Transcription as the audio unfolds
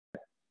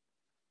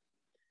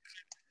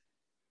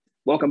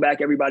Welcome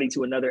back, everybody,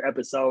 to another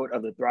episode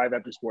of the Thrive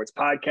After Sports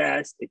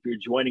podcast. If you're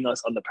joining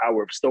us on the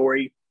Power of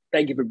Story,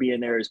 thank you for being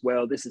there as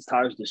well. This is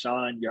Taj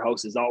Deshawn, your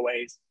host as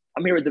always.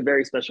 I'm here with a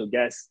very special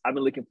guest. I've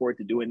been looking forward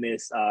to doing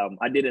this.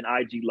 I did an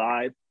IG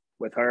live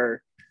with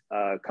her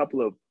a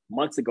couple of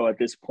months ago at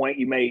this point.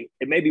 It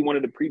may be one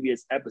of the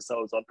previous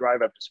episodes on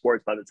Thrive After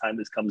Sports by the time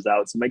this comes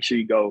out. So make sure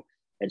you go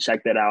and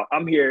check that out.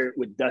 I'm here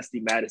with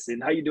Dusty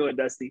Mattison. How you doing,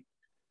 Dusty?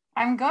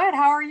 I'm good.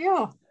 How are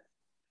you?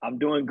 I'm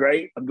doing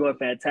great. I'm doing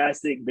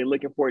fantastic. Been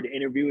looking forward to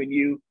interviewing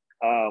you.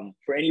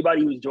 For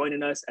anybody who's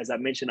joining us, as I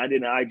mentioned, I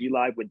did an IG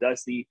live with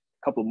Dusty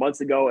a couple of months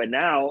ago, and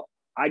now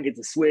I get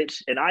to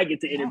switch and I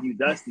get to interview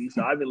Dusty.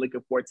 So I've been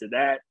looking forward to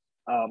that.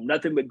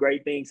 Nothing but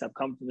great things have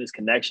come from this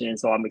connection.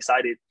 So I'm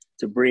excited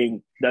to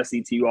bring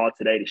Dusty to you all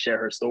today to share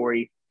her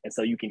story. And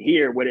so you can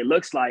hear what it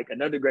looks like.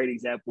 Another great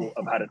example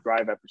of how to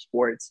thrive after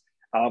sports.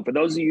 For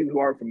those of you who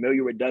aren't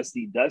familiar with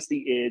Dusty,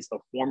 Dusty is a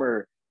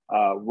former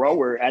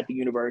rower at the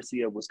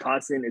University of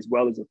Wisconsin, as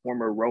well as a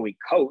former rowing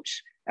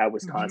coach at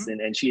Wisconsin.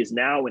 And she is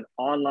now an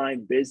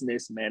online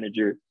business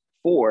manager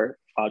for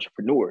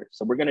entrepreneurs.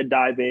 So we're going to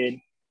dive in,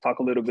 talk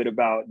a little bit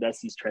about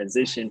Dusty's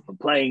transition from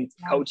playing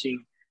to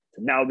coaching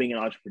to now being an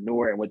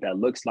entrepreneur and what that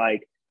looks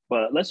like.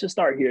 But let's just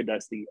start here,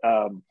 Dusty.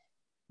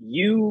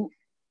 You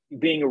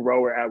being a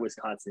rower at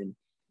Wisconsin,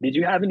 did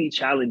you have any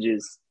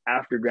challenges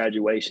after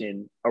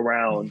graduation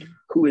around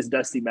who is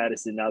Dusty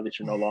Mattison now that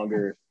you're no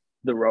longer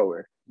the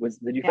rower?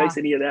 Did you face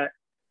any of that?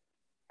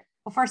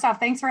 Well, first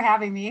off, thanks for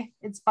having me.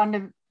 It's fun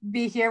to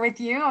be here with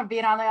you and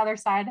being on the other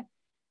side.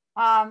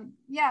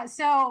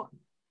 So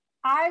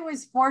I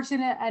was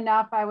fortunate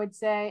enough, I would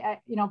say,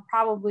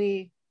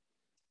 probably,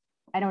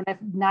 I don't know if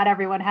not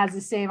everyone has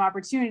the same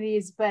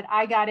opportunities, but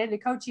I got into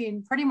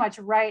coaching pretty much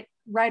right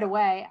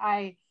away.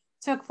 I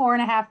took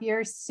 4.5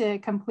 years to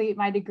complete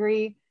my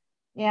degree.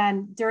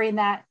 And during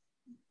that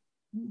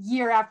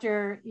year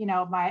after,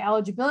 my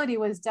eligibility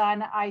was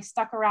done, I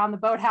stuck around the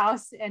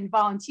boathouse and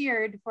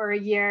volunteered for a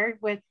year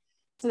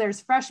so there's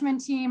freshman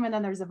team and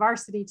then there's a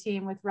varsity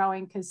team with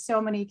rowing because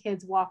so many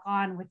kids walk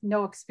on with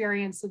no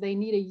experience. So they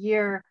need a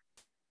year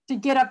to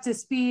get up to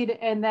speed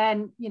and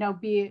then,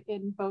 be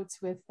in boats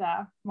with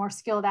more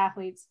skilled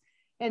athletes.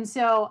 And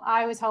so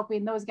I was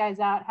helping those guys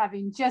out,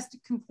 having just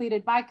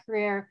completed my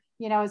career.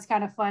 It's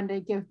kind of fun to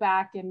give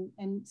back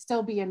and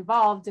still be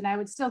involved. And I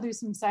would still do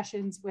some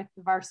sessions with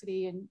the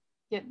varsity and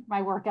get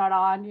my workout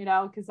on,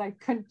 because I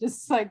couldn't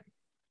just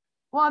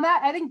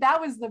I think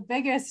that was the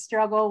biggest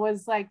struggle,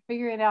 was like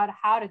figuring out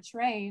how to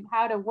train,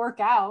 how to work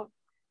out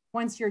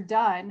once you're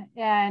done,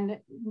 and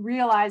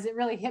realize it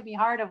really hit me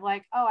hard of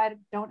like, oh, I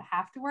don't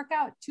have to work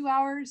out 2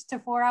 hours to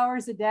 4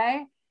 hours a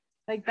day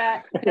like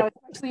that,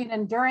 especially an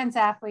endurance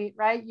athlete,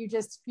 right? You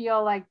just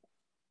feel like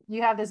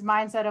you have this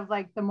mindset of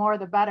like, the more,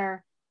 the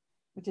better,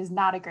 which is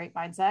not a great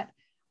mindset.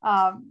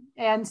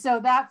 And so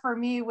that for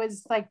me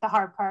was like the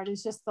hard part,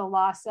 is just the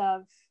loss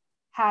of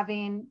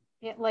having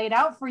it laid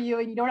out for you.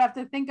 And you don't have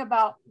to think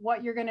about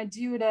what you're going to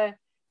do to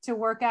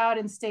work out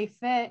and stay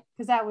fit,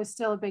 because that was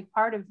still a big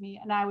part of me.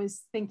 And I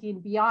was thinking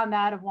beyond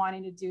that of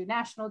wanting to do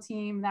national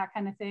team, that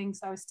kind of thing.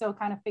 So I was still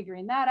kind of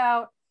figuring that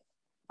out.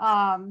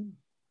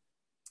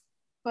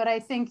 But I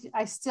think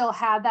I still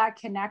had that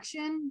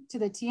connection to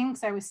the team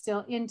because I was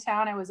still in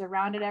town. I was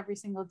around it every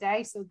single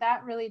day. So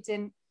that really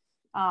didn't,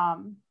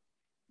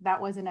 that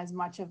wasn't as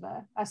much of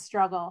a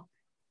struggle.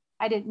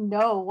 I didn't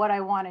know what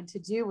I wanted to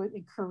do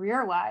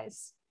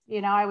career-wise.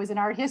 I was an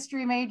art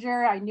history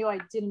major. I knew I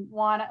didn't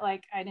want it.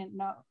 I didn't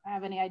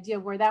have any idea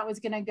where that was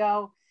going to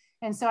go.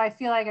 And so I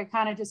feel like I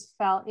kind of just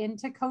fell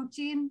into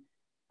coaching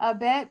a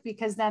bit,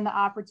 because then the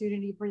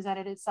opportunity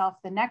presented itself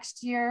the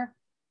next year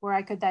where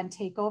I could then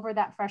take over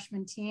that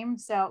freshman team.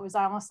 So it was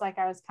almost like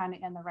I was kind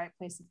of in the right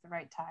place at the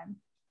right time.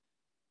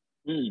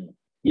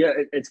 Yeah,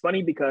 it's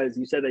funny because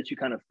you said that you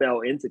kind of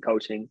fell into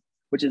coaching,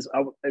 which is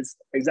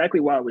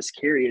exactly why I was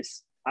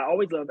curious. I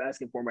always love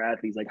asking former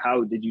athletes, like,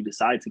 how did you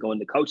decide to go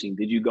into coaching?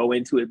 Did you go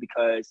into it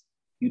because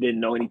you didn't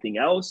know anything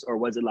else? Or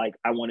was it like,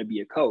 I want to be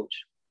a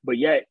coach? But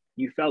yet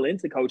you fell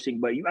into coaching,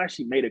 but you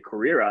actually made a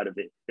career out of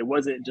it. It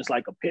wasn't just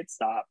like a pit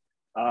stop.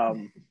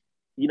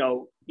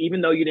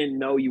 Even though you didn't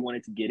know you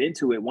wanted to get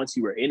into it, once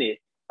you were in it,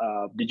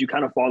 did you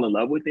kind of fall in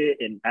love with it?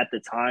 And at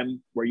the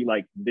time, were you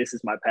like, this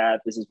is my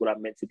path, this is what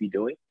I'm meant to be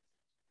doing?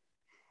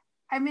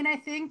 I mean, I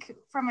think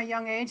from a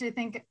young age, I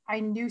think I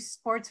knew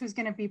sports was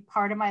going to be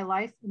part of my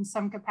life in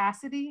some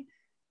capacity.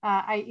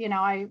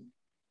 I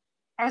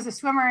was a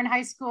swimmer in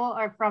high school,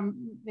 or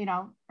from,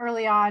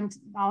 early on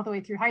all the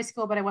way through high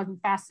school, but I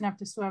wasn't fast enough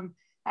to swim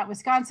at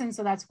Wisconsin.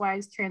 So that's why I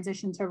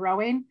transitioned to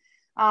rowing.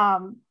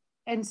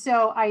 And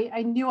so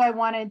I knew I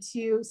wanted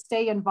to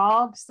stay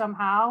involved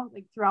somehow,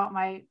 like throughout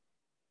my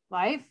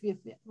life, if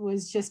it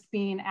was just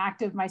being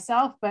active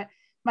myself. But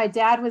my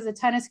dad was a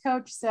tennis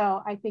coach.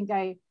 So I think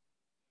I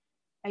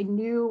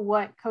knew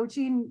what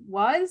coaching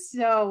was.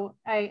 So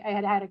I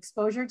had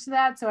exposure to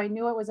that. So I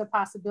knew it was a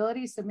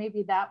possibility. So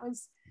maybe that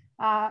was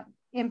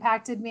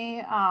impacted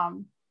me.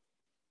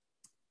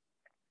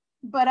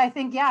 But I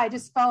think, I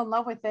just fell in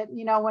love with it.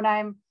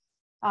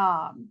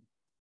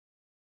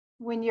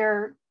 When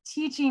you're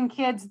teaching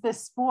kids the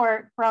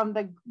sport from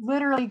the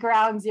literally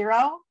ground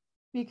zero,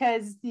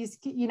 because these,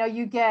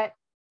 you get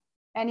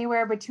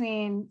anywhere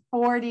between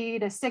 40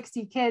 to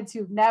 60 kids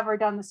who've never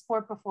done the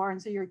sport before.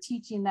 And so you're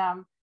teaching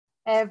them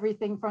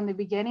everything from the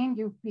beginning.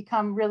 You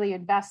become really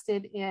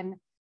invested in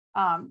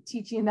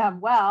teaching them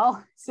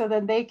well, so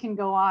then they can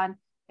go on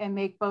and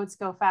make boats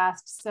go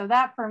fast. So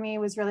that for me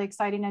was really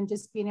exciting, and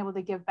just being able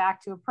to give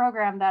back to a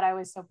program that I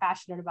was so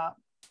passionate about.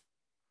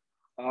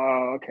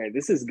 Oh, okay.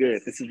 This is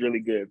good. This is really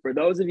good. For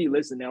those of you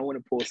listening, I want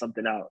to pull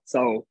something out.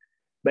 So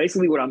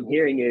basically what I'm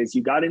hearing is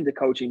you got into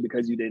coaching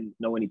because you didn't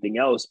know anything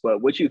else,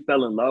 but what you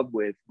fell in love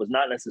with was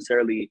not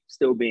necessarily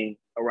still being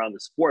around the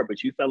sport,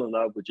 but you fell in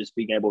love with just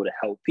being able to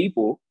help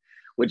people,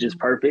 which is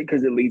perfect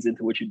because it leads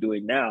into what you're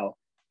doing now.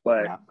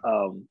 But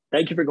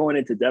thank you for going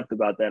into depth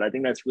about that. I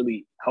think that's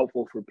really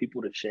helpful for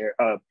people to share,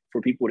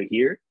 for people to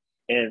hear.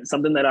 And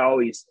something that I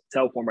always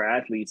tell former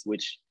athletes,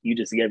 which you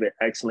just gave an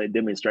excellent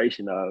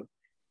demonstration of,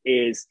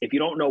 is if you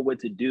don't know what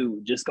to do,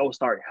 just go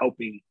start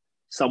helping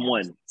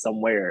someone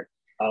somewhere.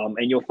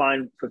 And you'll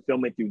find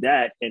fulfillment through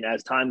that. And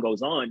as time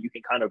goes on, you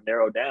can kind of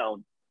narrow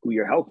down who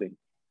you're helping.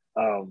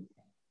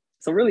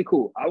 So really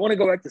cool. I want to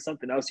go back to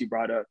something else you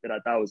brought up that I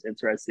thought was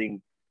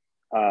interesting.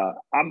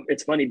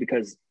 It's funny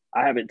because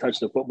I haven't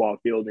touched a football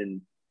field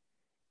in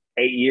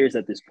 8 years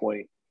at this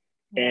point.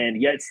 And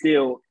yet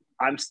still,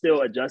 I'm still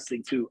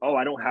adjusting to,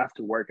 I don't have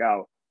to work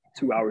out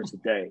 2 hours a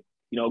day.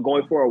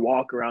 Going for a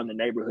walk around the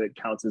neighborhood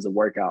counts as a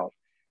workout.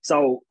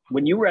 So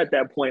when you were at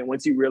that point,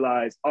 once you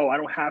realized, I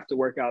don't have to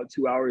work out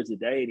 2 hours a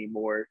day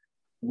anymore,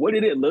 what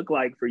did it look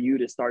like for you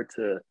to start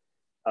to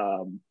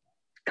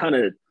kind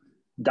of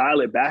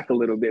dial it back a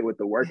little bit with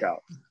the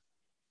workout?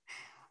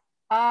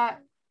 I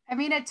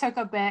mean, it took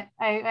a bit.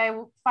 I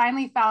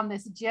finally found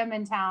this gym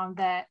in town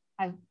that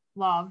I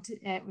loved.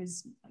 It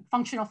was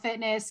functional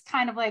fitness,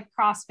 kind of like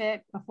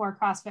CrossFit before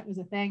CrossFit was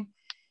a thing.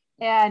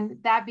 And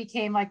that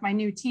became like my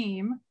new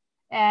team.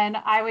 And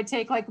I would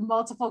take like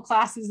multiple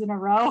classes in a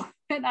row.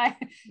 And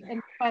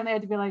finally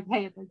had to be like,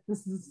 hey,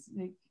 this is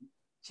like,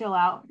 chill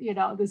out,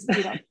 this,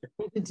 need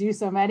to do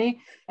so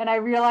many. And I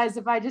realized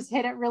if I just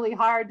hit it really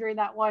hard during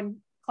that one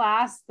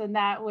class, then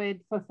that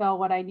would fulfill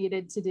what I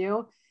needed to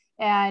do.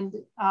 And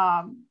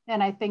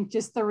I think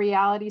just the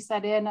reality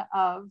set in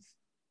of,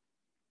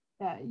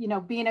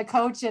 being a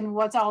coach and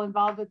what's all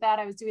involved with that.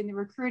 I was doing the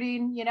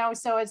recruiting,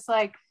 so it's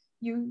like,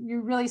 you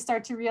really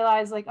start to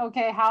realize like,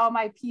 okay, how am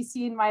I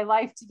piecing my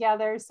life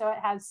together so it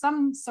has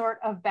some sort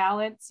of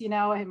balance?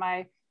 Am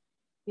I,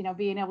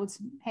 being able to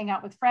hang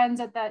out with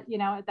friends at that,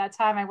 at that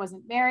time I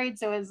wasn't married.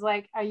 So it's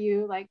like, are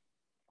you like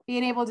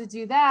being able to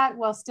do that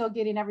while still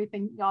getting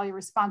everything, all your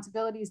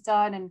responsibilities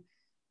done? And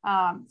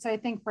so I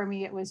think for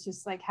me, it was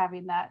just like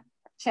having that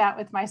chat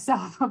with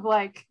myself of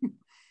like,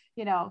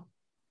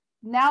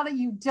 now that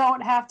you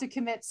don't have to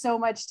commit so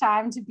much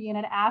time to being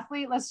an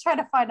athlete, let's try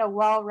to find a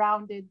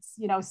well-rounded,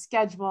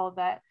 schedule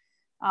that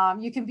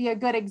you can be a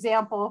good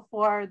example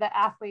for the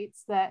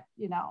athletes that,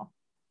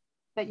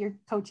 that you're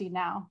coaching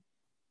now.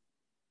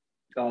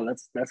 Oh,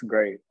 that's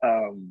great.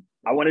 I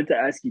wanted to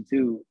ask you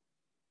too,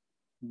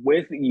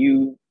 with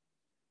you,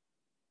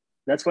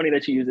 that's funny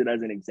that you use it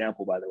as an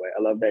example, by the way.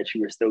 I love that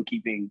you were still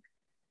keeping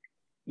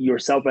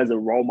yourself as a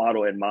role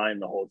model in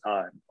mind the whole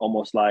time,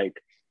 almost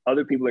like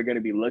other people are going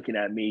to be looking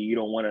at me. You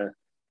don't want to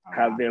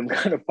have them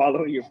kind of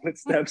follow in your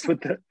footsteps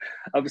with the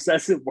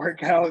obsessive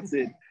workouts.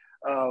 And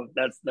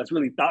that's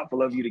really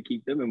thoughtful of you to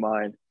keep them in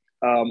mind.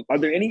 Are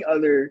there any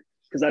other,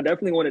 because I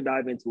definitely want to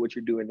dive into what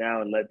you're doing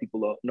now and let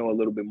people know a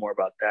little bit more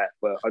about that.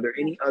 But are there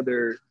any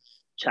other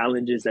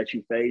challenges that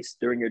you faced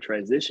during your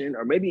transition,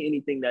 or maybe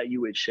anything that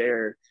you would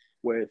share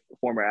with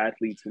former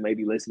athletes who may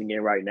be listening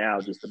in right now,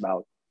 just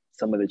about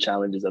some of the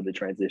challenges of the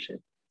transition?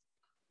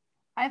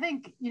 I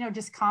think,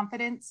 just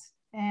confidence.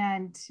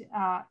 And,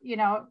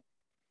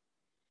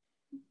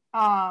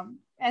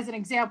 as an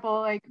example,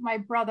 like my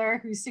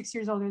brother, who's 6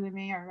 years older than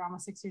me, or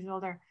almost 6 years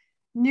older,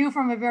 knew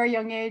from a very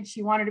young age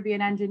he wanted to be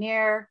an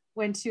engineer,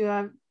 went to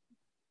a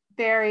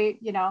very,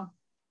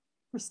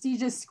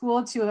 prestigious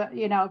school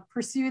to,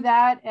 pursue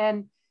that.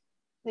 And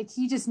like,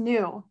 he just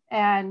knew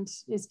and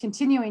is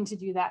continuing to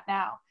do that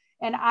now.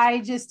 And I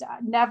just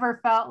never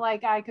felt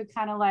like I could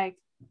kind of like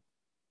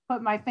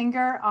put my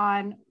finger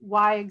on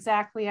why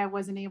exactly I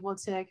wasn't able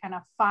to kind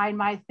of find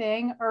my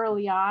thing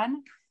early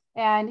on.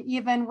 And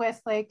even with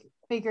like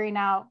figuring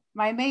out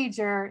my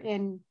major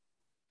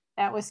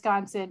at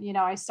Wisconsin,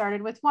 I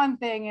started with one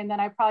thing and then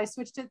I probably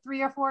switched it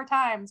 3 or 4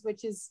 times,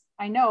 which is,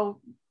 I know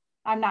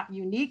I'm not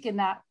unique in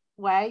that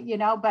way,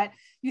 but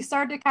you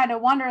start to kind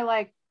of wonder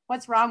like,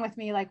 what's wrong with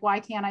me? Like, why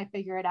can't I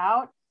figure it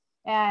out?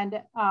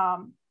 And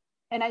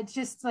I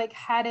just like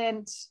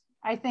hadn't,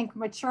 I think,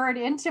 matured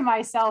into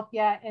myself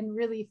yet and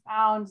really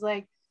found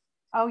like,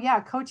 oh yeah,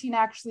 coaching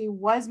actually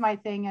was my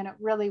thing. And it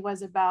really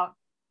was about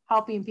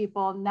helping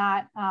people,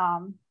 not,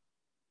 And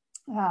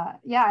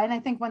I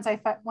think once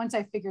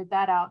I figured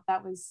that out,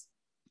 that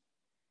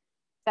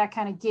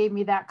kind of gave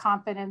me that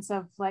confidence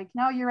of like,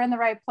 no, you're in the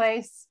right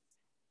place.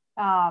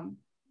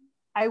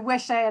 I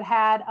wish I had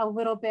had a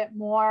little bit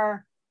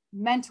more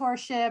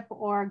mentorship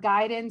or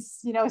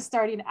guidance,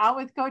 starting out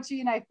with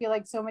coaching. I feel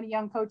like so many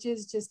young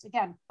coaches just,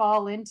 again,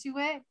 fall into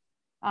it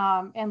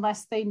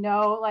unless they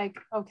know, like,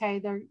 okay,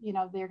 they're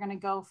going to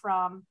go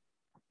from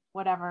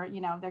whatever,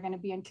 they're going to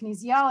be in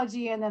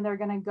kinesiology and then they're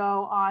going to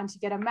go on to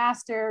get a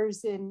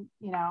master's in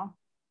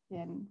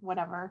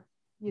whatever,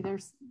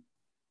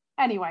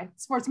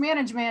 sports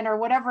management or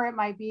whatever it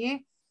might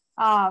be.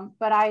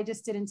 But I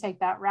just didn't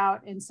take that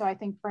route. And so I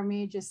think for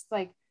me, just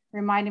like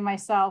reminding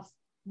myself,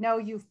 no,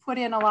 you've put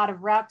in a lot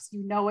of reps,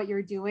 you know what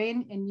you're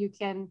doing, and you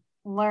can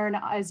learn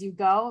as you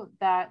go.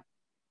 That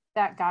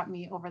got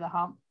me over the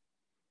hump.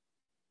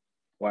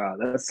 Wow,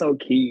 that's so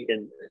key.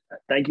 And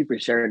thank you for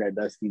sharing that,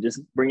 Dusty.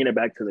 Just bringing it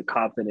back to the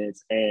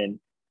confidence and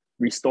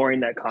restoring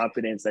that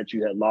confidence that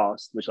you had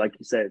lost, which, like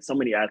you said, so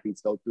many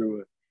athletes go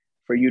through it.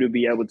 For you to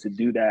be able to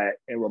do that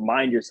and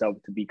remind yourself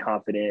to be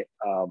confident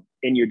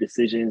in your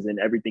decisions and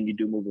everything you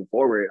do moving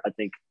forward, I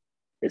think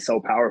is so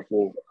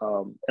powerful.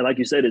 And like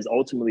you said, is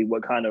ultimately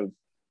what kind of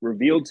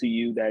revealed to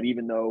you that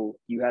even though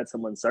you had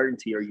some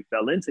uncertainty or you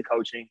fell into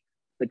coaching,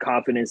 the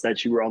confidence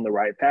that you were on the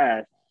right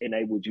path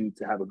enabled you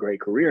to have a great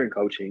career in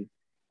coaching.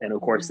 And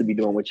of course, to be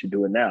doing what you're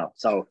doing now.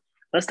 So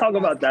let's talk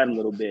about that a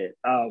little bit.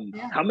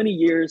 How many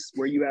years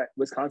were you at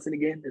Wisconsin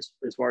again,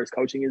 as far as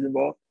coaching is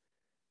involved?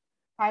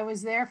 I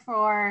was there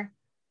for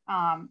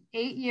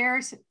 8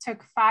 years,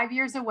 took 5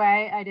 years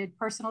away. I did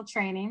personal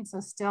training. So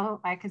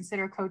still I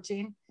consider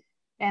coaching.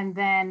 And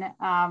then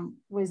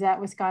was at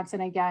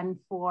Wisconsin again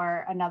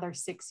for another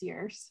 6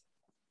 years.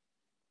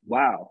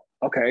 Wow.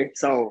 Okay.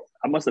 So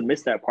I must have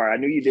missed that part. I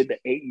knew you did the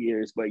 8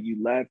 years, but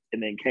you left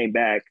and then came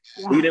back.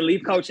 Yeah. Well, you didn't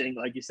leave coaching.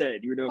 Like you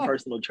said, you were doing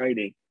personal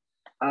training.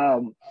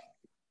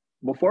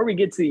 Before we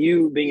get to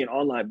you being an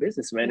online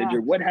business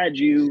manager, what had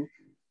you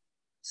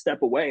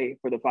step away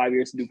for the 5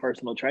 years to do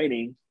personal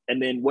training?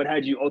 And then what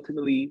had you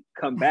ultimately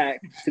come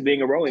back to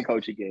being a rowing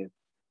coach again?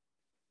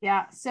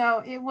 Yeah.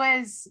 So it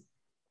was,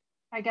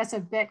 I guess, a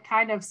bit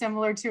kind of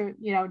similar to,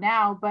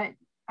 now, but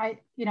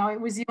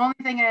it was the only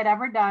thing I had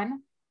ever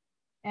done.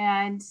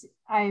 And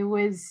I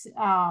was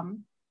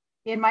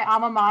in my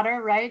alma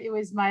mater, right? It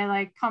was my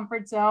like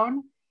comfort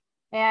zone.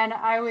 And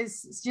I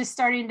was just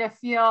starting to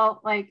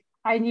feel like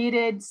I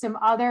needed some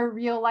other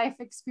real life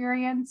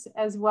experience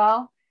as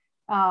well.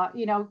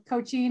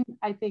 Coaching,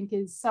 I think,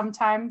 is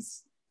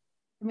sometimes,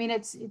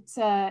 it's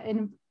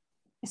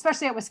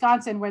especially at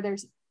Wisconsin where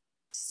there's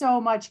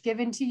so much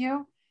given to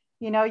you,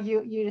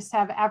 you just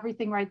have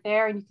everything right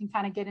there and you can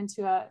kind of get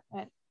into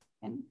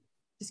and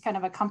just kind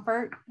of a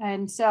comfort.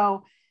 And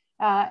so,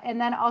 and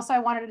then also I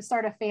wanted to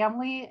start a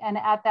family. And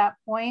at that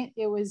point,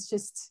 it was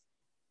just,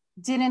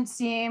 didn't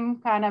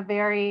seem kind of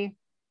very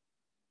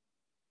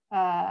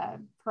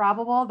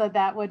probable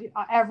that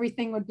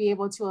everything would be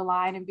able to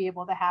align and be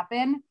able to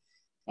happen.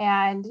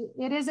 And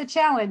it is a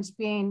challenge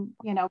being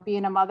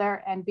a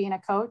mother and being a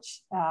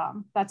coach.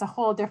 That's a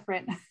whole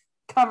different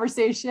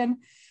conversation.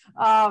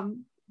 So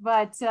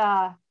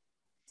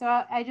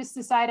I just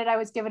decided I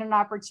was given an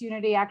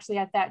opportunity actually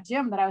at that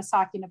gym that I was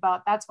talking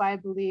about. That's why I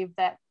believe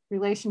that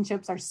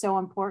relationships are so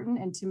important,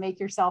 and to make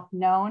yourself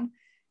known,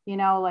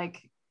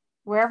 like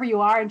wherever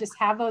you are, and just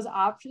have those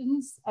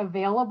options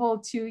available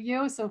to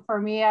you. So for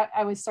me,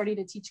 I was starting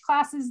to teach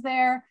classes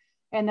there,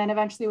 and then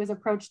eventually was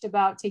approached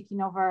about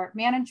taking over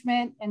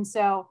management. And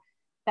so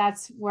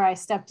that's where I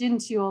stepped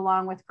into,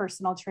 along with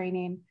personal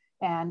training,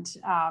 and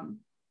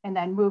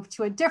then moved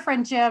to a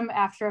different gym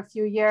after a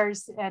few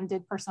years and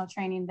did personal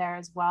training there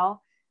as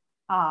well.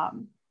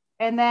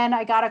 And then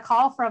I got a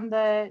call from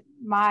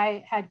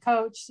my head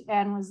coach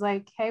and was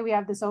like, hey, we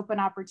have this open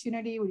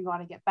opportunity. We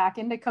want to get back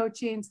into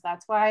coaching. So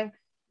that's why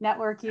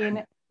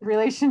networking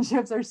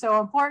relationships are so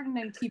important,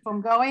 and keep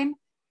them going.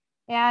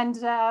 And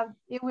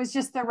it was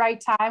just the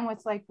right time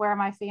with like where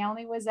my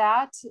family was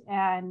at,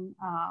 and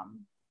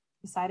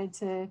decided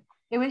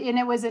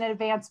it was an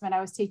advancement.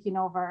 I was taking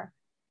over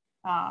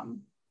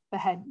the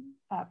head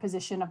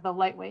position of the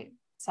lightweight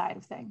side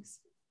of things.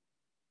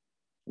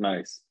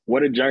 Nice.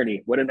 What a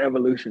journey. What an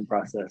evolution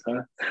process,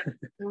 huh?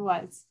 It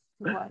was.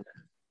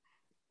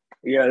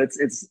 Yeah,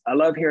 it's I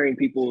love hearing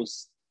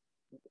people's,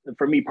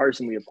 for me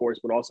personally, of course,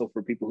 but also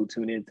for people who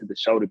tune into the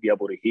show, to be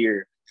able to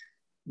hear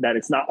that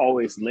it's not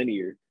always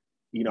linear,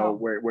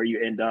 where you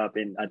end up.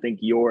 And I think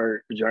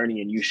your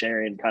journey and you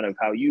sharing kind of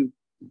how you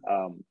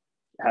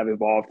have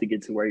evolved to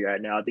get to where you're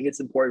at now, I think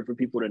it's important for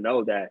people to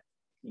know that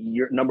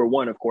you're, number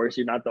one, of course,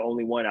 you're not the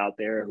only one out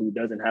there who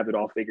doesn't have it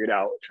all figured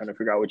out, trying to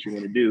figure out what you're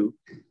going to do.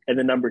 And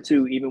then number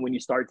two, even when you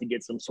start to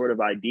get some sort of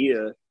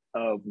idea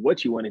of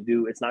what you want to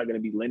do, it's not going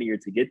to be linear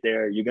to get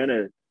there. You're going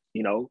to,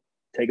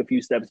 take a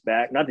few steps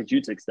back. Not that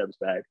you took steps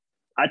back.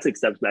 I took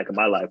steps back in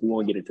my life. We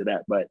won't get into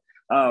that, but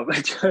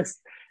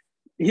just,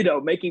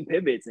 making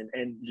pivots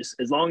and just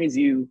as long as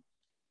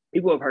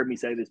people have heard me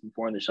say this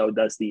before on the show,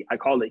 Dusty, I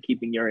call it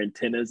keeping your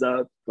antennas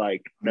up.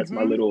 Like that's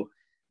my little,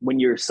 when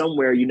you're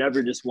somewhere, you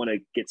never just want to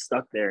get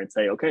stuck there and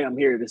say, okay, I'm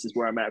here. This is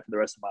where I'm at for the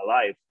rest of my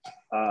life.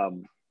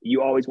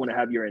 You always want to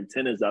have your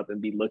antennas up and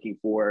be looking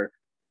for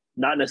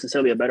not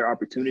necessarily a better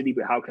opportunity,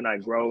 but how can I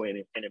grow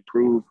and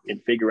improve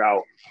and figure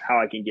out how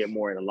I can get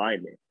more in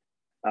alignment.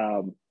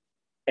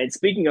 And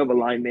speaking of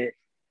alignment,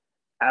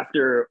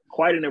 after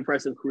quite an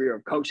impressive career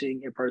of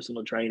coaching and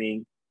personal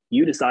training,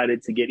 you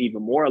decided to get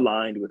even more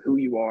aligned with who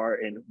you are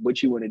and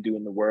what you want to do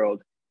in the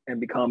world and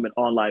become an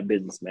online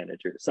business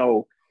manager.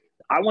 So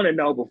I want to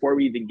know, before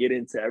we even get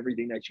into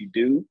everything that you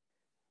do,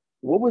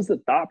 what was the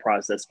thought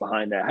process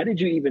behind that? How did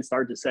you even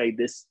start to say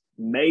this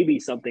may be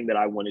something that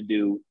I want to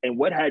do? And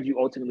what had you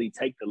ultimately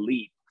take the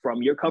leap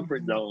from your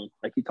comfort zone,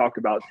 like you talked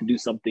about, to do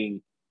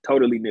something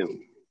totally new?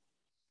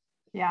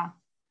 Yeah.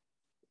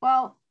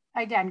 Well,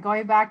 again,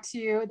 going back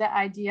to the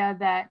idea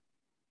that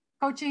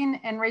coaching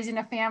and raising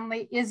a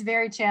family is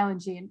very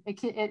challenging.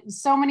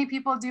 So many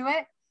people do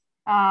it,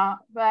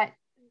 but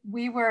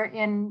we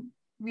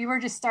were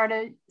just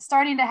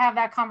starting to have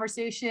that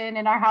conversation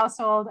in our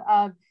household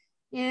of,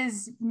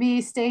 is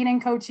me staying in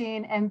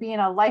coaching and being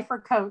a lifer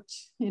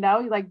coach,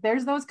 like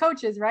there's those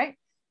coaches, right,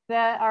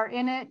 that are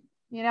in it,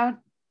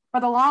 for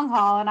the long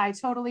haul. And I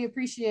totally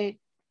appreciate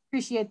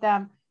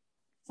them.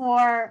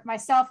 For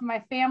myself and my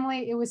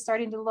family, it was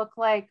starting to look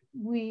like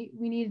we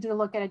needed to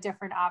look at a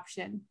different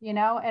option,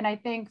 and I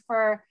think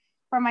for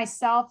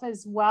myself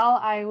as well,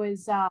 I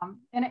was,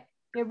 and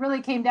it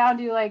really came down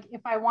to, like,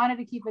 if I wanted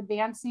to keep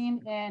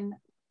advancing in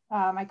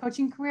my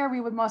coaching career, we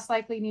would most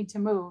likely need to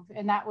move.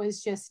 And that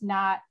was just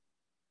not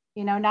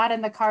in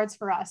the cards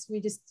for us.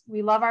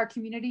 We love our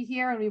community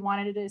here and we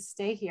wanted to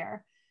stay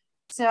here.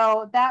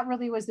 So that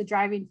really was the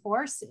driving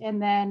force.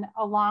 And then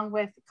along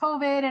with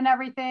COVID and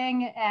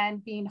everything,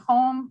 and being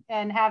home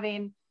and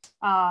having,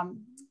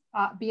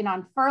 being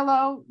on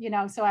furlough,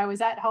 so I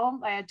was at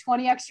home. I had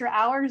 20 extra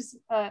hours,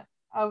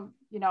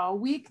 a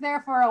week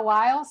there for a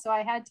while. So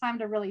I had time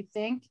to really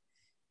think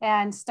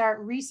and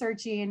start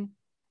researching,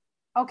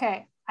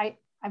 okay,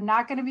 I'm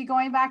not going to be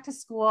going back to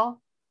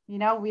school. We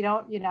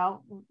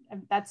don't,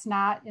 that's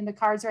not in the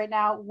cards right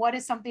now. What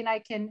is something I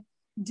can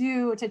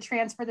do to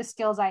transfer the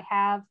skills I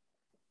have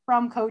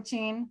from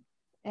coaching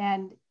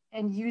and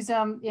use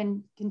them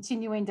in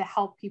continuing to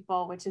help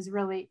people, which is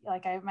really,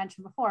 like I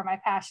mentioned before, my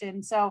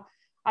passion. So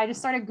I just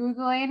started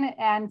Googling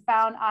and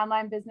found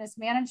online business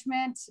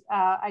management.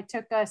 I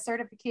took a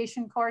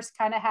certification course,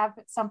 kind of have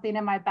something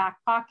in my back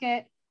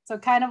pocket. So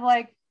kind of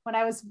like when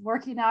I was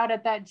working out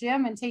at that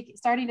gym and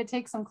starting to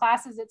take some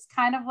classes, it's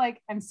kind of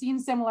like I'm seeing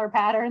similar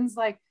patterns.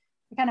 Like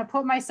I kind of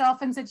put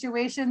myself in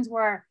situations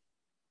where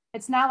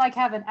it's not like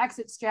have an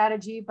exit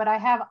strategy, but I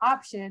have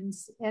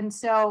options. And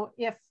so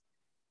if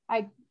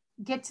I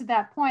get to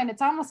that point,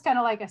 it's almost kind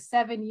of like a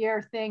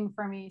 7-year thing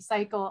for me,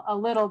 cycle a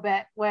little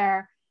bit,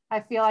 where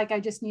I feel like I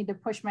just need to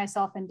push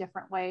myself in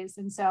different ways.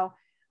 And so,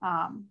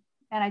 and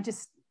I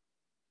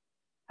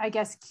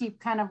guess keep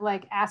kind of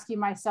like asking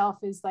myself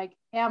is like,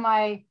 am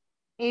I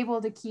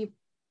able to keep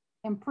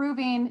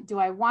improving? Do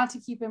I want to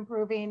keep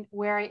improving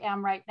where I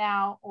am right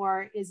now?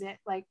 Or is it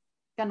like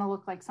going to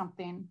look like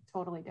something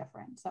totally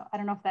different? So I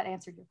don't know if that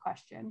answered your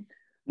question.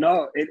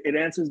 No, it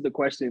answers the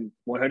question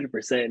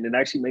 100%. And it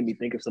actually made me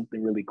think of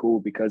something really cool,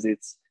 because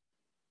it's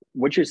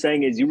what you're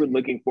saying is you were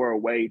looking for a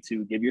way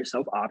to give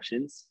yourself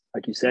options,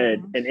 like you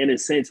said. And in a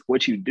sense,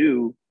 what you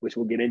do, which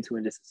we'll get into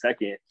in just a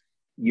second,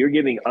 you're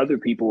giving other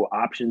people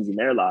options in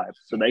their lives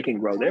so they can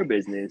grow their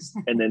business,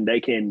 and then they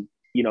can,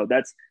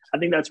 I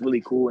think that's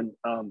really cool.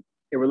 And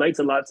it relates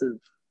a lot to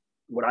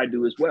what I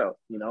do as well.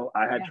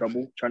 I had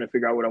trouble trying to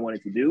figure out what I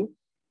wanted to do.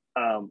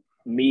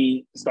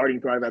 Me starting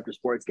Thrive After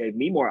Sports gave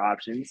me more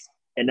options.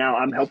 And now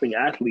I'm helping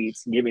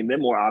athletes, giving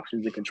them more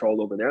options and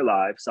control over their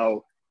lives.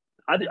 So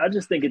I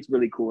just think it's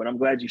really cool. And I'm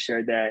glad you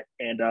shared that.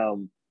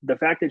 And the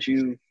fact that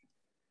you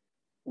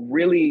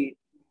really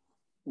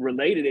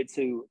related it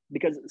to,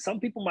 because some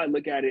people might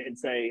look at it and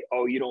say,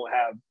 oh, you don't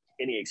have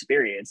any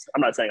experience.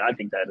 I'm not saying I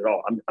think that at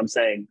all. I'm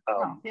saying,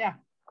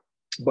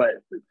 but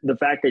the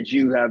fact that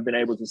you have been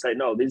able to say,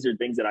 no, these are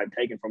things that I've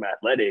taken from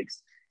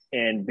athletics.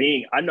 And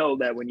I know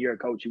that when you're a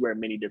coach, you wear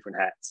many different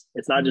hats.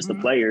 It's not just the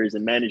players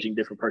and managing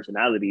different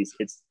personalities.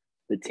 It's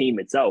the team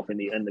itself and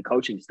the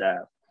coaching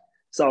staff.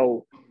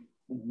 So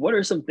what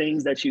are some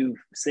things that you've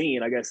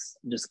seen, I guess,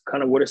 just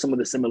kind of what are some of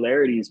the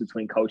similarities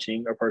between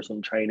coaching or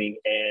personal training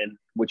and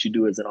what you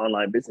do as an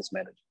online business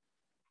manager?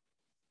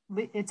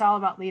 It's all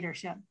about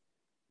leadership.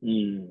 I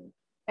mean,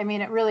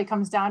 it really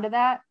comes down to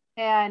that.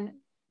 And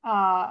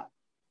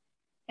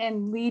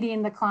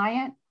leading the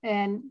client,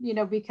 and,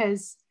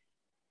 because,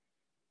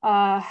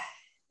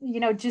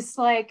 just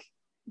like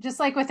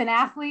with an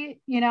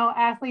athlete,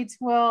 athletes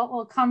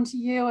will come to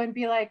you and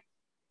be like,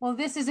 well,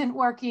 this isn't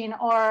working,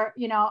 or,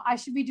 I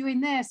should be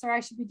doing this, or I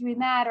should be doing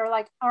that, or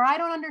I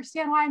don't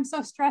understand why I'm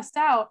so stressed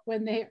out,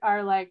 when they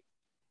are like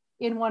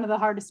in one of the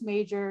hardest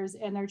majors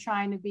and they're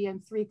trying to be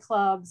in 3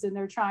 clubs and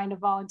they're trying to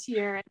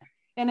volunteer.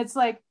 And it's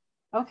like,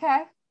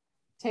 okay,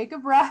 take a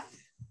breath.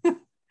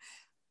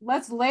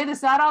 Let's lay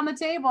this out on the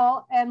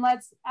table and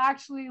let's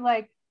actually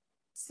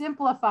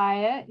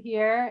simplify it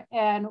here.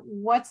 And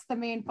what's the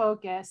main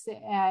focus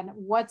and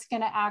what's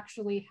going to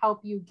actually help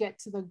you get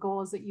to the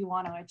goals that you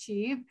want to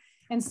achieve,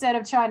 instead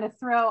of trying to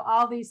throw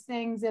all these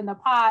things in the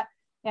pot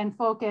and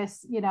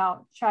focus,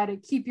 try to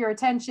keep your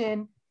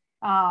attention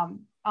on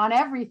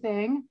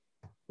everything.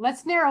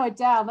 Let's narrow it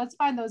down. Let's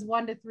find those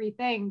 1 to 3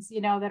 things,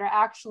 that are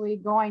actually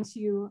going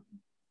to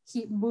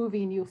keep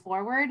moving you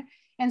forward.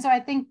 And so I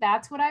think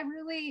that's what I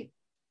really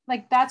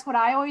that's what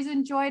I always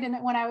enjoyed.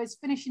 And when I was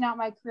finishing out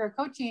my career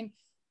coaching,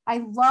 I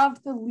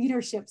loved the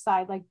leadership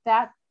side.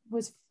 That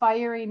was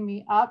firing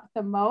me up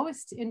the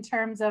most in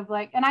terms of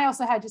and I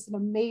also had just an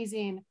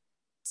amazing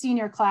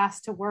senior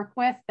class to work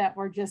with that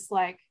were just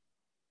I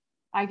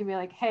could be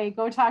hey,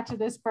 go talk to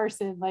this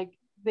person.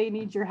 They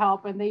need your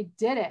help. And they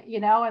did it,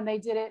 and they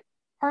did it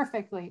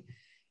perfectly.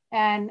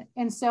 And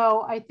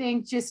so I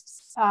think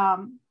just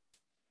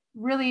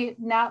really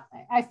now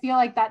I feel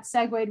that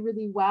segued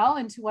really well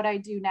into what I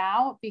do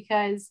now,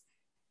 because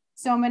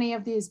so many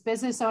of these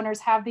business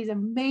owners have these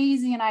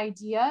amazing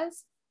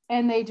ideas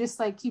and they just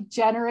keep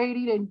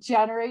generating and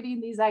generating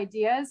these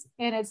ideas.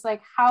 And it's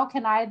how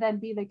can I then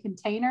be the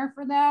container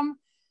for them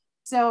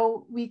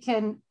so we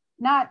can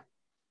not,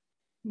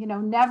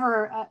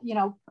 never,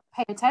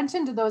 pay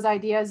attention to those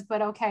ideas,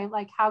 but okay,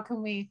 how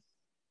can we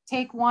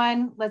take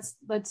one, let's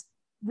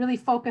really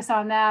focus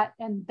on that.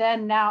 And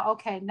then now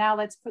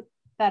let's put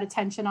that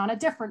attention on a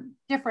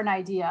different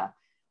idea.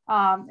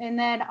 And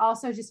then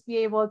also just be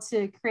able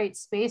to create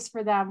space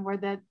for them where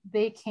that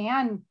they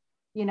can,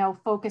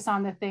 focus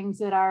on the things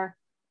that are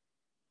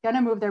going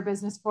to move their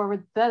business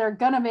forward, that are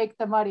going to make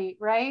the money,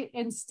 right?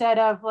 Instead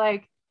of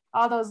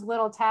all those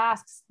little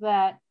tasks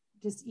that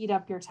just eat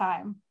up your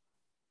time.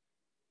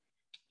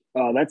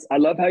 I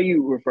love how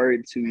you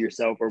referred to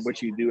yourself or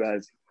what you do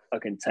as a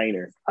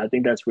container. I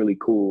think that's really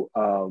cool.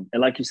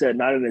 And like you said,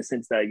 not in the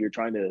sense that you're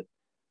trying to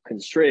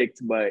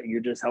constrict, but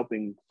you're just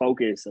helping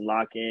focus and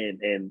lock in.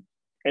 And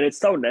it's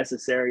so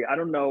necessary. I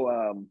don't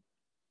know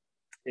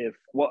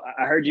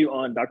I heard you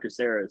on Dr.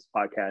 Sarah's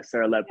podcast,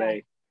 Sarah Lepe. Yeah.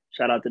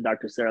 Shout out to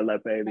Dr. Sarah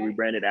Lepe, the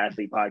Rebranded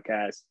Athlete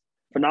podcast.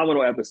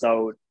 Phenomenal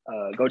episode.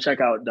 Go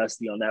check out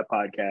Dusty on that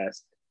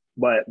podcast.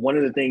 But one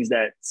of the things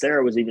that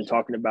Sarah was even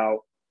talking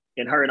about,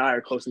 and her and I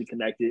are closely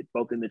connected,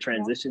 both in the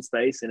transition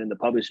space and in the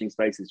publishing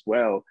space as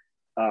well.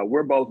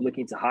 We're both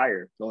looking to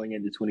hire going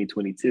into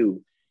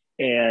 2022.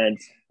 And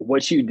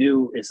what you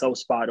do is so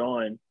spot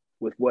on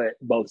with what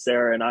both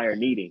Sarah and I are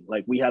needing.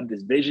 We have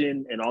this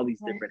vision and all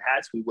these different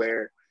hats we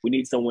wear. We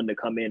need someone to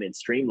come in and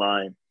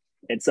streamline.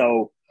 And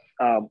so,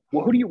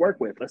 who do you work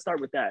with? Let's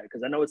start with that,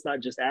 because I know it's not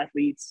just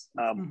athletes.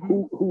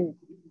 Who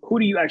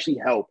do you actually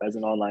help as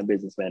an online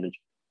business manager?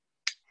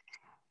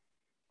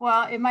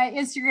 Well, in my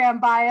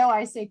Instagram bio,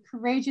 I say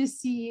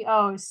courageous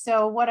CEOs.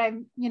 So what I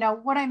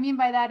mean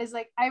by that is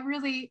I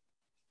really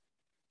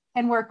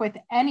can work with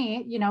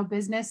any,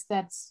 business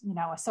that's, a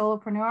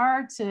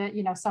solopreneur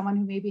to, someone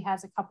who maybe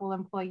has a couple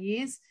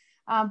employees.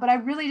 But I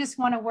really just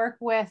want to work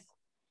with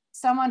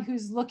someone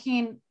who's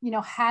looking,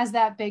 has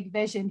that big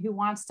vision, who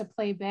wants to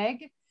play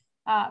big,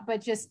 but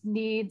just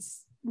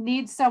needs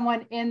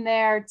someone in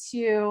there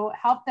to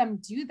help them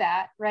do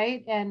that.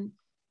 Right. And,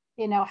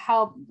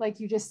 help, like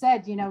you just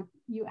said,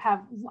 you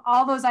have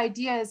all those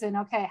ideas and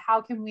okay,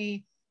 how can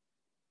we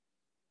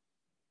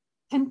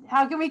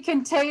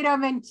contain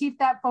them and keep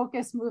that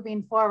focus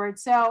moving forward?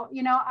 So,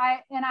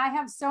 I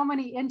have so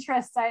many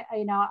interests.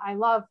 I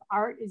love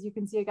art. As you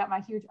can see, I got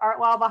my huge art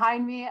wall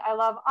behind me. I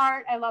love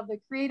art. I love the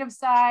creative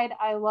side.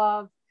 I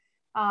love,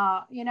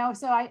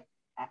 so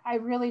I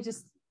really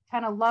just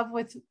kind of love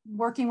with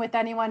working with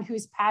anyone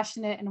who's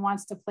passionate and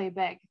wants to play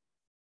big.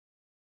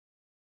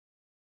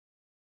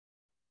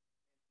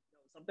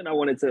 Something I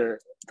wanted to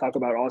talk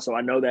about also,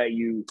 I know that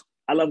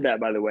I love that,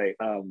 by the way,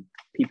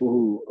 people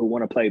who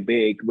want to play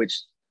big,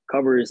 which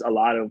covers a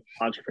lot of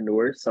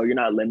entrepreneurs. So you're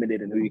not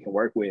limited in who you can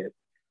work with.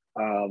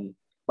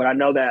 But I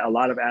know that a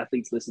lot of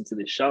athletes listen to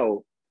this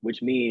show,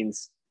 which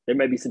means there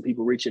may be some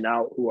people reaching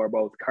out who are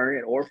both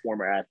current or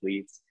former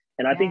athletes.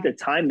 And I think the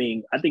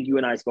timing, I think you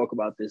and I spoke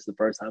about this the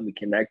first time we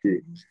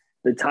connected.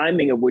 The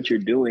timing of what you're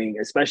doing,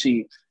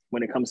 especially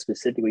when it comes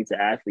specifically to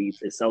athletes,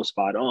 is so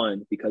spot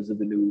on because of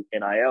the new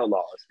NIL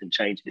laws and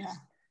changes. Yeah.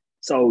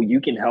 So you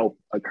can help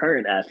a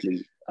current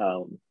athlete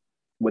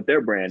with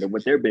their brand or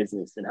with their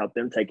business and help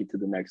them take it to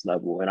the next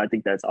level. And I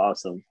think that's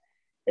awesome.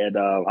 And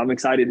I'm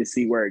excited to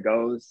see where it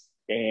goes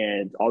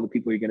and all the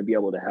people you're going to be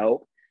able to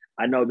help.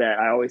 I know that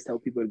I always tell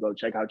people to go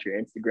check out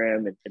your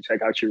Instagram and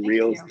check out your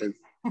reels.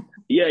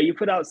 You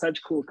put out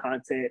such cool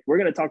content. We're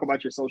going to talk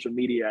about your social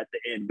media at the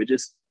end, but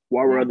just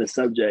while we're on the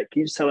subject, can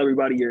you just tell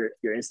everybody your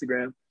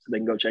Instagram so they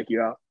can go check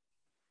you out?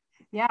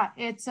 Yeah,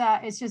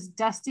 it's just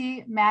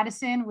Dusty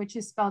Mattison, which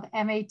is spelled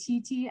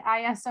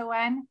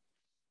Mattison.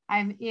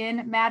 I'm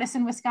in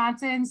Madison,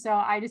 Wisconsin, so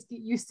I just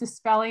get used to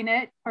spelling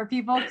it for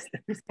people. It's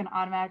just going to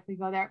automatically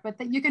go there. But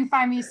you can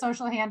find me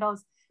social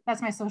handles.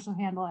 That's my social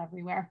handle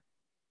everywhere.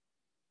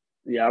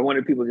 Yeah, I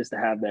wanted people just to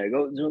have that.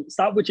 Go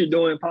stop what you're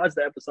doing, pause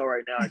the episode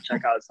right now, and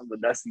check out some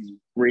of Dusty's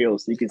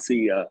reels so you can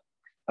see.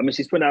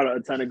 She's putting out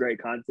a ton of great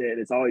content.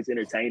 It's always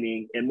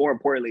entertaining, and more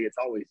importantly, it's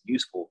always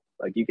useful.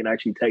 Like you can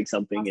actually take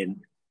something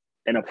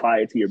and apply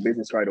it to your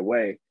business right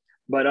away.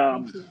 But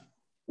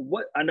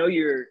what I know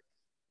you're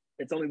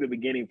it's only the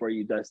beginning for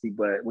you, Dusty.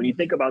 But when you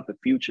think about the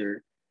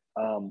future,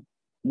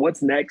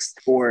 what's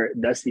next for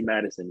Dusty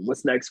Mattison?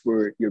 What's next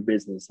for your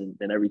business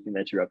and everything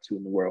that you're up to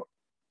in the world?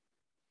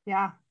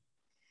 Yeah.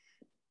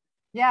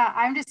 Yeah,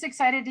 I'm just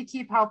excited to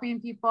keep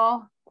helping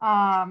people.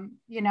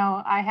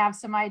 I have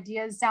some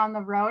ideas down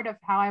the road of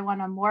how I want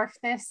to morph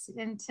this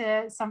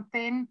into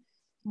something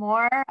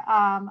more.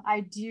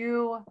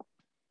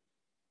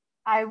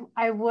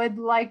 I would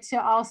like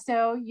to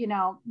also,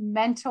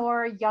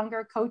 mentor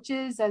younger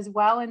coaches as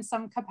well in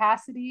some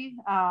capacity.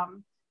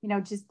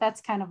 Just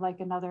that's kind of like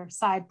another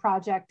side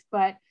project,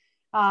 but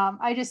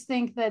I just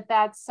think that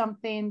that's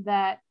something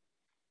that,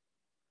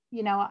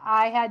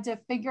 I had to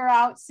figure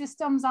out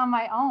systems on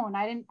my own.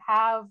 I didn't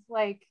have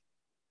like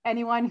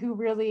anyone who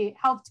really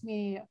helped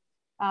me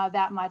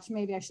that much.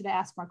 Maybe I should have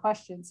asked more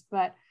questions,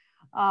 but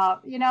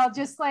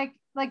just like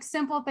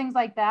simple things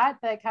like that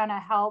kind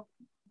of help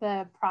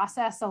the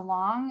process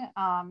along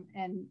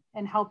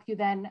and help you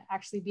then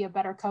actually be a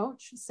better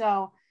coach.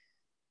 So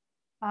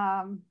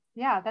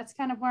that's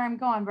kind of where I'm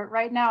going. But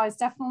right now it's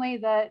definitely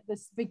the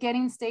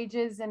beginning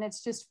stages, and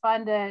it's just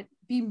fun to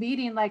be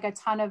meeting like a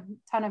ton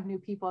of new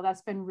people.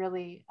 That's been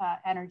really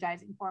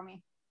energizing for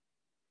me.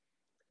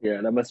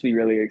 Yeah, that must be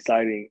really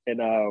exciting.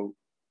 And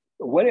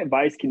what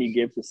advice can you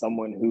give to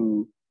someone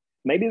who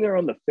maybe they're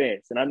on the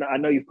fence? And I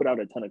know you've put out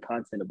a ton of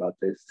content about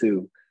this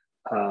too.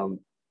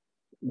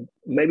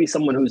 Maybe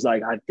someone who's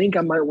like, I think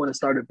I might want to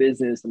start a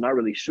business. I'm not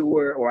really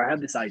sure, or I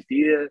have this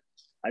idea.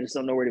 I just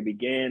don't know where to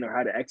begin or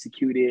how to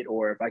execute it,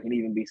 or if I can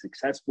even be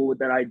successful with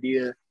that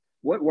idea.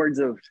 What words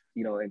of,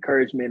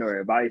 encouragement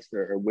or advice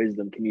or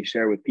wisdom can you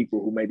share with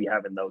people who may be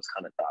having those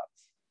kind of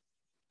thoughts?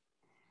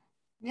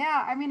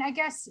 Yeah, I mean, I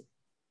guess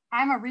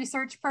I'm a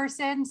research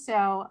person.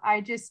 So I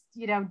just,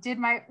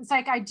 it's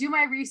like I do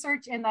my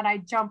research and then I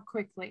jump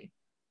quickly.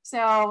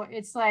 So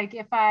it's like,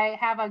 if I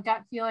have a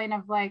gut feeling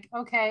of like,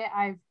 okay,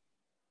 I've,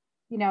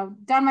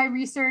 done my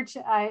research,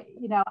 I've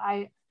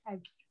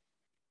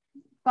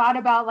thought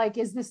about like,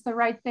 is this the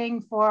right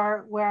thing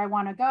for where I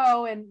want to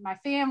go and my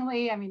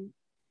family? I mean,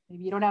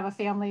 maybe you don't have a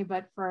family,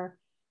 but for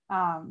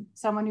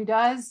someone who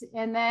does.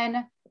 And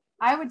then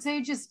I would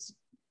say just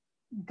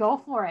go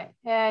for it.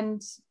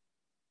 And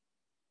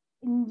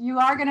you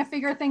are going to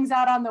figure things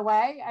out on the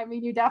way. I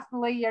mean, you're not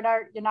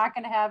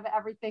going to have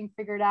everything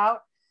figured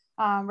out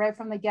right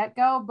from the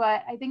get-go.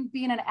 But I think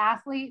being an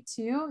athlete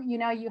too,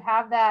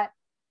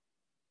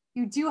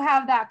 you do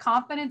have that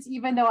confidence,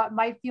 even though it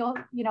might feel,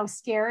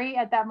 scary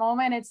at that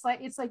moment. It's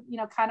like,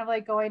 kind of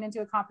like going into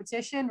a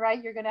competition,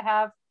 right? You're going to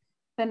have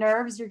the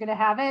nerves, you're going to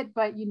have it,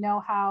 but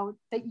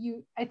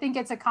I think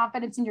it's a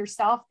confidence in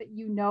yourself that,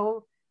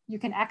 you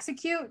can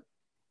execute.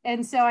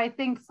 And so I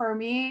think for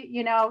me,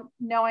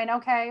 knowing,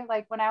 okay,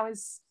 like when I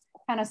was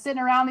kind of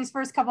sitting around these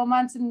first couple of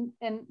months and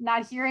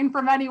not hearing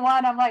from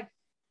anyone, I'm like,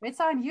 it's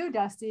on you,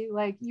 Dusty.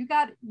 Like you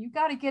got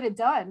to get it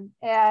done,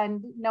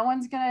 and no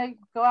one's going to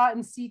go out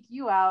and seek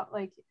you out.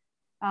 Like,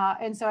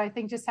 and so I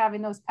think just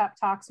having those pep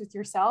talks with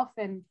yourself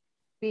and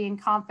being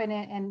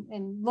confident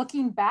and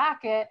looking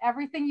back at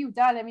everything you've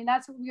done. I mean,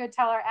 that's what we would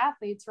tell our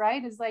athletes,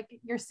 right? Is like,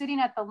 you're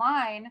sitting at the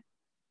line,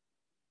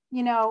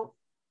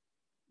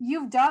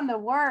 you've done the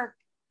work.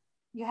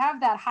 You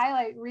have that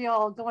highlight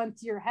reel going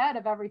through your head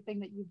of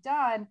everything that you've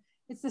done.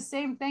 It's the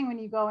same thing when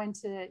you go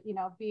into,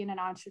 being an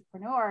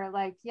entrepreneur.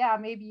 Like, yeah,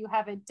 maybe you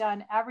haven't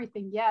done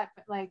everything yet,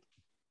 but like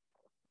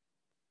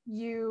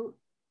you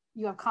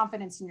have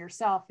confidence in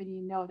yourself and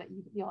you know that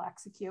you'll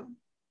execute.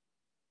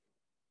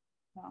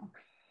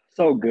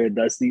 So good,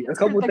 Dusty. A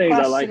couple of things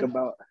I like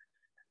about,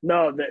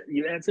 that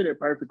you answered it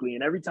perfectly.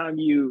 And every time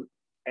you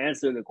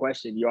answer the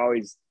question, you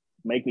always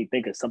make me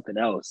think of something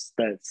else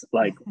that's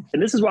like,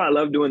 and this is why I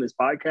love doing this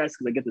podcast,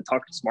 because I get to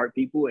talk to smart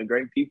people and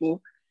great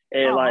people.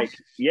 And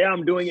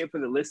I'm doing it for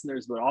the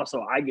listeners, but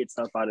also I get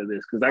stuff out of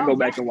this because I go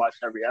back and watch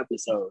every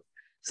episode.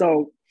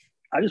 So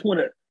I just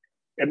want to,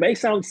 it may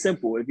sound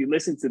simple. If you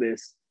listen to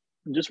this,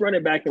 just run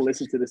it back and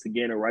listen to this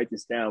again or write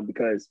this down,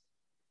 because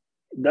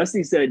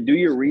Dusty said, do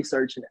your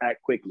research and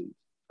act quickly.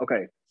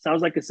 Okay.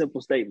 Sounds like a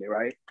simple statement,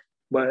 right?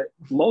 But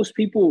most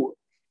people,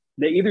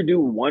 they either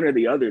do one or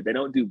the other. They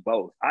don't do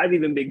both. I've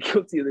even been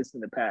guilty of this in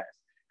the past.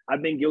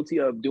 I've been guilty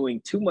of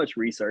doing too much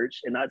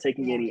research and not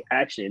taking any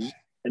action.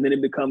 And then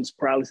it becomes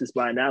paralysis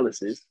by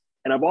analysis.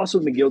 And I've also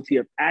been guilty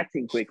of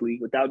acting quickly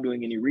without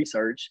doing any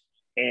research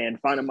and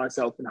finding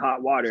myself in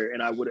hot water.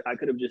 And I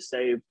could have just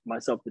saved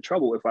myself the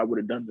trouble if I would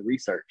have done the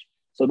research.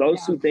 So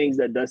those two things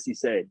that Dusty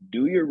said,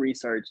 do your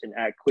research and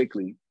act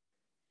quickly.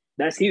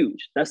 That's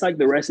huge. That's like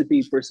the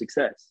recipe for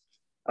success.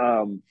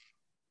 And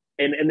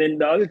then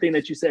the other thing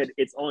that you said,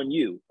 it's on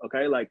you.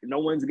 Okay. Like no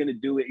one's going to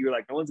do it. You're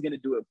like, no one's going to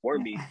do it for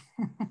me.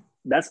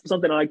 That's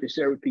something I like to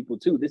share with people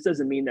too. This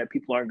doesn't mean that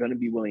people aren't going to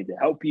be willing to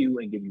help you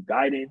and give you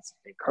guidance,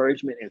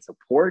 encouragement, and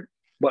support.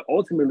 But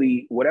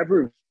ultimately,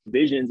 whatever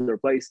visions are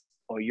placed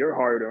on your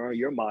heart or on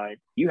your mind,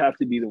 you have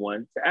to be the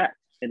one to act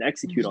and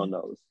execute on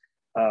those.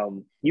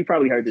 You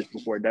probably heard this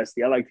before,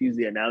 Dusty. I like to use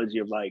the analogy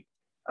of like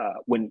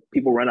when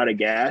people run out of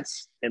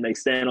gas and they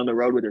stand on the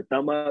road with their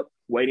thumb up,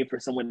 waiting for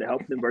someone to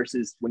help them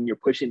versus when you're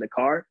pushing the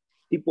car.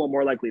 people are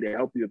more likely to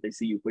help you if they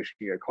see you pushing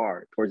your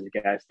car towards the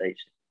gas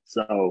station.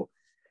 So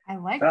I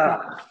like that.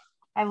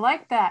 I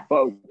like that.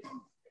 But,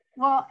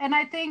 well, and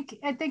I think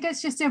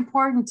it's just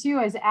important too,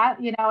 as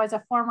as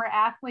a former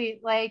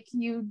athlete, like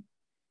you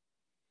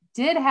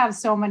did have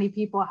so many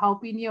people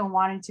helping you and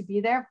wanting to be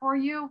there for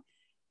you.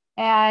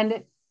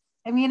 And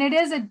I mean,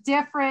 it's a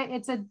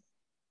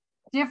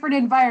different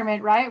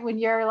environment, right? When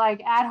you're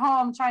like at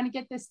home trying to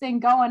get this thing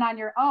going on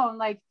your own,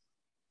 like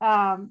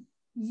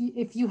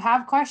if you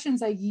have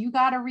questions, like you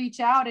got to reach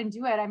out and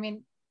do it. I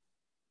mean,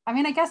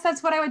 I guess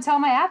that's what I would tell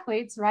my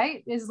athletes,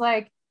 right? Is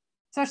like,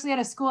 especially at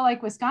a school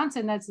like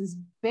Wisconsin, that's this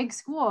big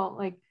school,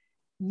 like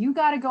you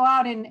got to go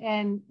out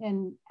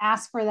and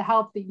ask for the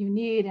help that you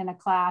need in a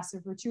class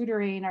or for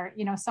tutoring, or,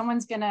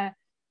 someone's going to,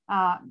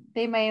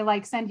 they may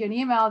like send you an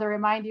email to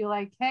remind you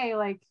like, hey,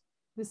 like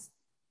this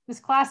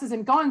class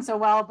isn't going so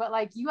well, but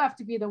like you have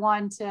to be the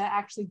one to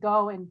actually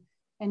go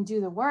and do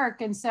the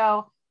work. And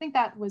so I think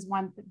that was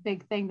one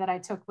big thing that I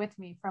took with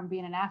me from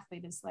being an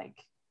athlete, is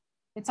like,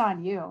 it's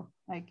on you,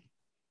 like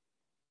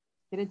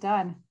get it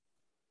done.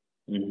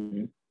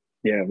 Mm-hmm.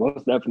 Yeah,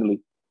 most definitely.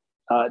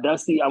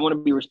 Dusty, I want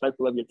to be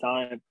respectful of your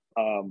time.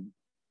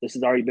 This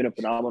has already been a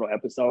phenomenal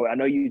episode. I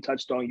know you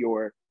touched on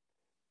your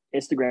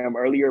Instagram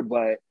earlier,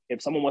 but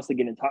if someone wants to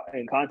get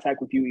in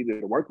contact with you,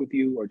 either to work with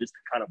you or just to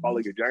kind of follow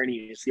your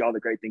journey and see all the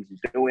great things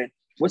you're doing,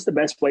 what's the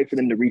best way for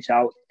them to reach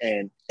out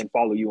and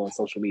follow you on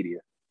social media?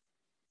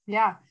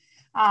 Yeah.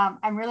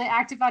 I'm really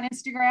active on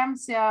Instagram,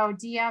 so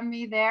DM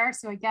me there.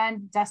 So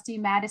again, Dusty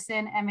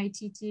Mattison,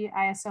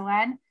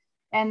 Mattison.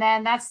 And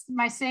then that's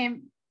my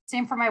same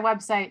for my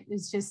website,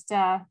 is just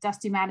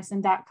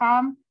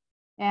dustymadison.com.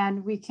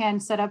 And we can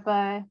set up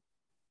a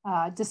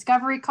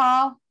discovery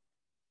call.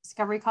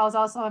 Discovery call is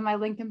also in my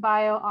link in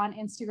bio on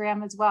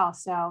Instagram as well.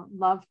 So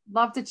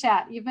love to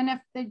chat, even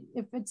if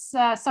it's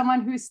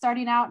someone who's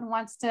starting out and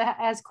wants to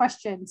ask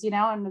questions,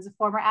 and is a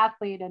former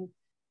athlete and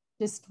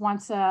just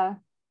wants to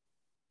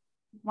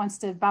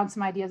bounce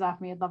some ideas off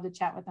me. I'd love to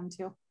chat with them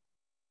too.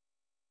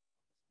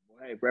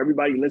 Hey, for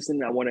everybody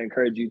listening, I want to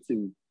encourage you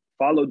to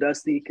follow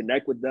Dusty,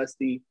 connect with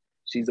Dusty.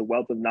 She's a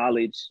wealth of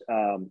knowledge,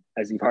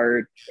 as you've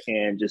heard,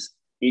 and just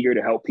eager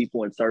to help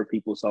people and serve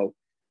people. So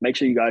make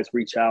sure you guys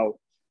reach out.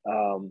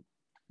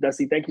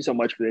 Dusty, thank you so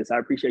much for this. I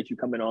appreciate you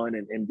coming on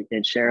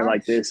and sharing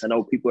like this. I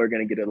know people are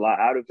going to get a lot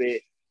out of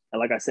it. And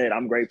like I said,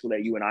 I'm grateful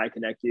that you and I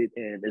connected.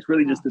 And it's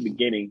really just the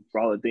beginning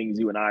for all the things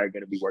you and I are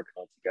going to be working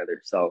on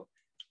together. So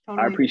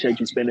totally. I appreciate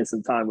you spending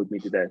some time with me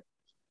today.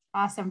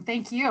 Awesome.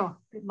 Thank you.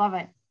 Love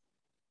it.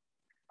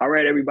 All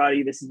right,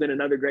 everybody. This has been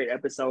another great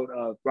episode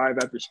of Thrive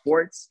After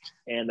Sports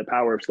and the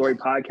Power of Story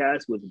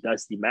podcast with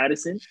Dusty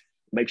Mattison.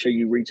 Make sure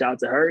you reach out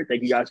to her.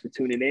 Thank you guys for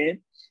tuning in,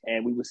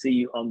 and we will see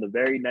you on the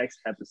very next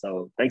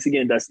episode. Thanks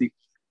again, Dusty.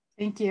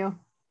 Thank you.